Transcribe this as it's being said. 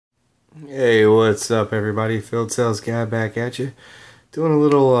Hey, what's up everybody? Field Sales Guy back at you. Doing a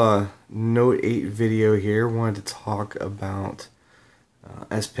little Note 8 video here. Wanted to talk about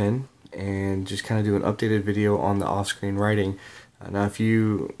S Pen and just kind of do an updated video on the off-screen writing. Now if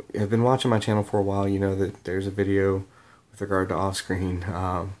you have been watching my channel for a while, you know that there's a video with regard to off-screen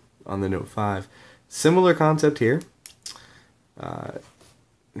on the Note 5. Similar concept here.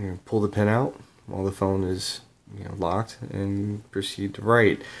 Pull the pen out while the phone is locked and proceed to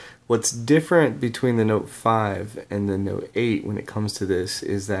write. What's different between the Note 5 and the Note 8 when it comes to this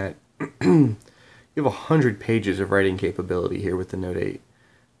is that you have 100 pages of writing capability here with the Note 8,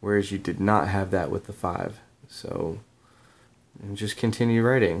 whereas you did not have that with the 5. So just continue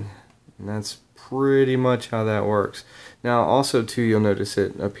writing, and that's pretty much how that works. Now also too, you'll notice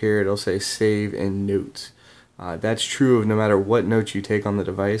it up here, it'll say save in notes. That's true of no matter what notes you take on the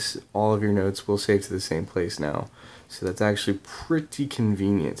device, all of your notes will save to the same place now. So that's actually pretty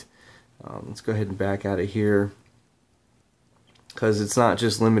convenient. Let's go ahead and back out of here, because it's not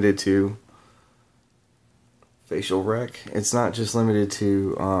just limited to facial rec. It's not just limited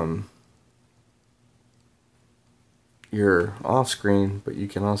to your off screen, but you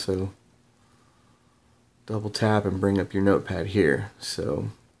can also double tap and bring up your notepad here. So,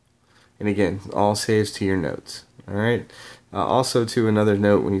 and again, all saves to your notes. Alright. Also, to another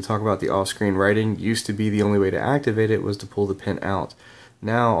note, when you talk about the off-screen writing, used to be the only way to activate it was to pull the pen out.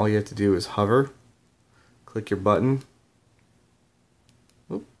 Now all you have to do is hover, click your button.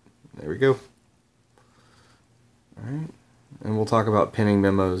 Oop, there we go. Alright, and we'll talk about pinning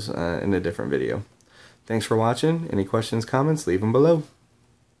memos in a different video. Thanks for watching. Any questions, comments, leave them below.